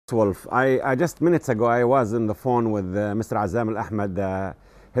Wolf. I just minutes ago I was on the phone with Mr. Azam Al-Ahmed, the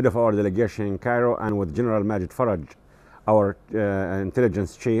head of our delegation in Cairo, and with General Majid Faraj, our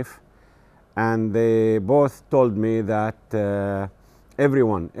intelligence chief, and they both told me that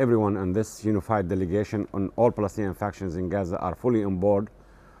everyone in this unified delegation on all Palestinian factions in Gaza are fully on board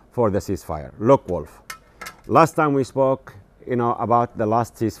for the ceasefire. Look, Wolf, last time we spoke, about the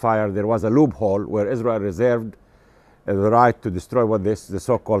last ceasefire, there was a loophole where Israel reserved the right to destroy the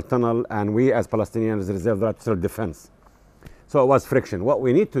so-called tunnel, and we as Palestinians reserved the right to self-defense. So it was friction. What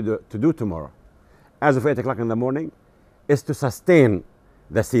we need to do tomorrow, as of 8 o'clock in the morning, is to sustain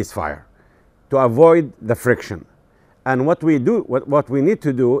the ceasefire, to avoid the friction. And what we need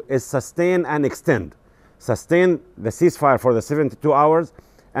to do is sustain and extend. Sustain the ceasefire for the 72 hours,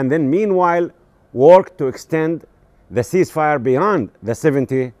 and then meanwhile work to extend the ceasefire beyond the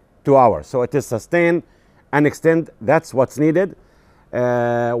 72 hours. So it is sustain and extend. That's what's needed.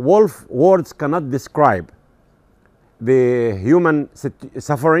 Wolf, words cannot describe the human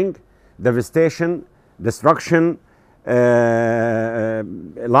suffering, devastation, destruction,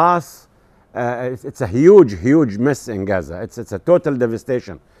 loss. It's a huge mess in Gaza. It's a total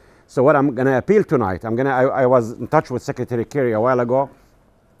devastation. So what I'm going to appeal tonight, I was in touch with Secretary Kerry a while ago.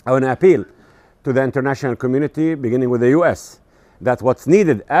 I want to appeal to the international community, beginning with the US, that what's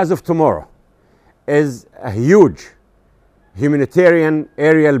needed as of tomorrow is a huge humanitarian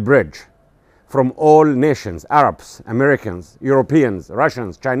aerial bridge from all nations, Arabs, Americans, Europeans,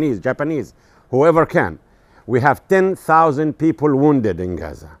 Russians, Chinese, Japanese, whoever can. We have 10,000 people wounded in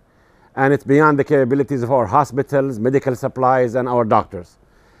Gaza, and it's beyond the capabilities of our hospitals, medical supplies, and our doctors.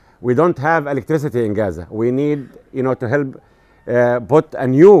 We don't have electricity in Gaza. We need, to help put a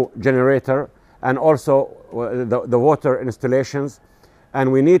new generator and also the water installations,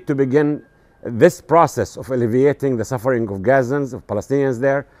 and we need to begin this process of alleviating the suffering of Gazans, of Palestinians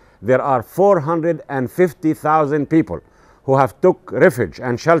there. There are 450,000 people who have took refuge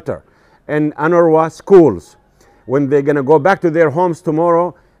and shelter in UNRWA schools. When they're going to go back to their homes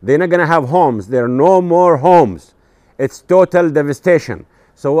tomorrow, they're not going to have homes. There are no more homes. It's total devastation.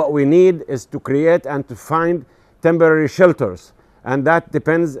 So what we need is to create and to find temporary shelters, and that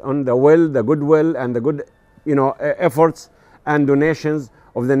depends on the will, the goodwill, and the good, efforts and donations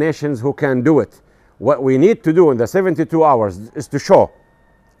of the nations who can do it. What we need to do in the 72 hours is to show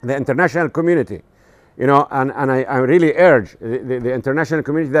the international community, and I really urge the international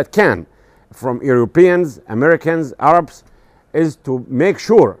community that can, from Europeans, Americans, Arabs, is to make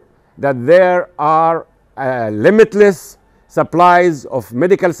sure that there are limitless supplies of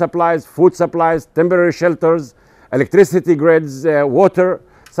medical supplies, food supplies, temporary shelters, electricity grids, water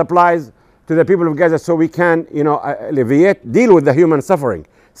supplies to the people of Gaza, so we can, deal with the human suffering.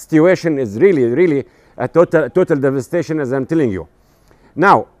 Situation is really a total devastation, as I'm telling you.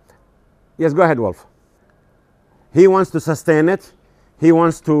 Now, yes, go ahead, Wolf. He wants to sustain it. He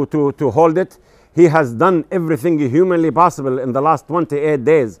wants to hold it. He has done everything humanly possible in the last 28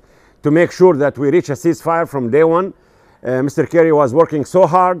 days to make sure that we reach a ceasefire from day one. Mr. Kerry was working so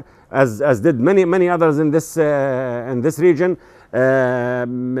hard, as did many others in this region.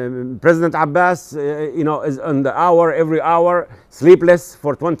 President Abbas, is on the hour, every hour, sleepless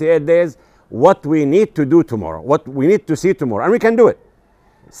for 28 days. What we need to do tomorrow, what we need to see tomorrow, and we can do it.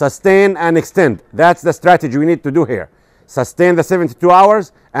 Sustain and extend. That's the strategy we need to do here. Sustain the 72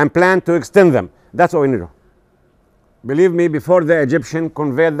 hours and plan to extend them. That's what we need to do. Believe me, before the Egyptians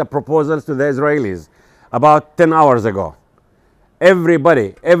conveyed the proposals to the Israelis about 10 hours ago,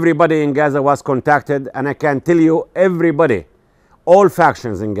 everybody in Gaza was contacted, and I can tell you, everybody, all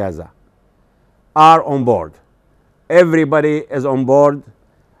factions in Gaza are on board. Everybody is on board.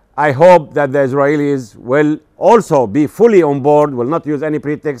 I hope that the Israelis will also be fully on board, will not use any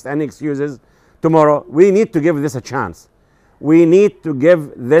pretext, any excuses tomorrow. We need to give this a chance. We need to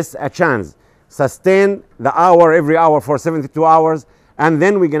give this a chance. Sustain the hour, every hour for 72 hours, and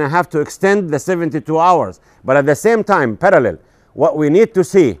then we're going to have to extend the 72 hours. But at the same time, parallel, what we need to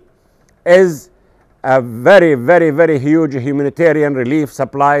see is a very huge humanitarian relief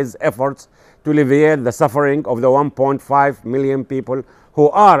supplies efforts to alleviate the suffering of the 1.5 million people who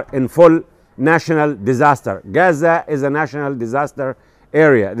are in full national disaster. Gaza is a national disaster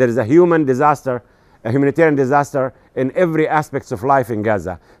area. There is a human disaster, a humanitarian disaster in every aspect of life in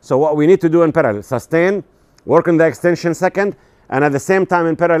Gaza. So what we need to do in parallel, sustain, work on the extension second, and at the same time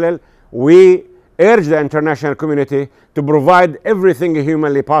in parallel, we urge the international community to provide everything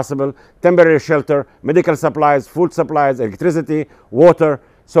humanly possible, temporary shelter, medical supplies, food supplies, electricity, water,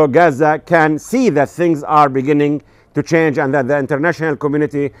 so Gaza can see that things are beginning to change and that the international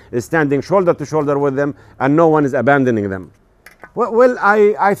community is standing shoulder to shoulder with them and no one is abandoning them. Well,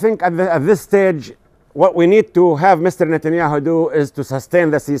 I think at this stage, what we need to have Mr. Netanyahu do is to sustain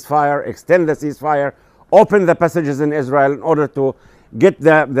the ceasefire, extend the ceasefire, open the passages in Israel in order to get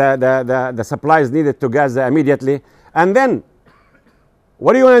the supplies needed to Gaza immediately. And then,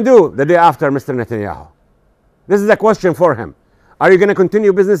 what do you want to do the day after, Mr. Netanyahu? This is a question for him. Are you going to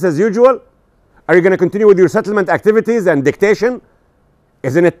continue business as usual? Are you going to continue with your settlement activities and dictation?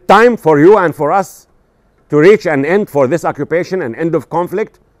 Isn't it time for you and for us to reach an end for this occupation, an end of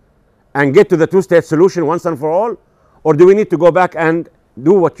conflict, and get to the two-state solution once and for all? Or do we need to go back and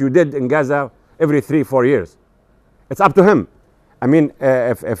do what you did in Gaza every 3-4 years? It's up to him. I mean,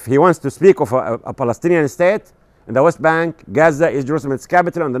 if he wants to speak of a Palestinian state in the West Bank, Gaza is Jerusalem, its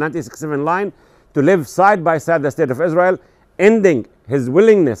capital, on the 1967 line, to live side by side the state of Israel, ending his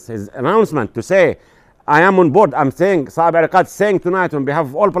willingness, his announcement to say, I am on board. I'm saying, Saeb Erekat saying tonight on behalf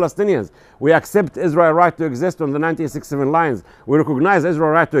of all Palestinians, we accept Israel's right to exist on the 1967 lines. We recognize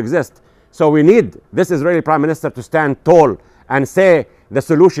Israel's right to exist. So we need this Israeli Prime Minister to stand tall and say the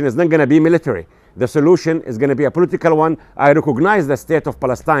solution is not going to be military. The solution is going to be a political one. I recognize the state of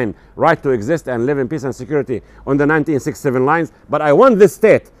Palestine right to exist and live in peace and security on the 1967 lines, but I want this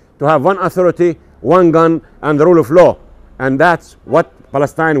state to have one authority, one gun, and the rule of law. And that's what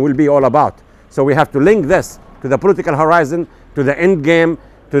Palestine will be all about. So we have to link this to the political horizon, to the end game,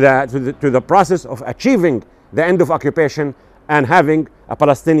 to the process of achieving the end of occupation and having a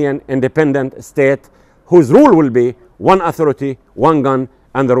Palestinian independent state whose rule will be one authority, one gun,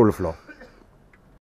 and the rule of law.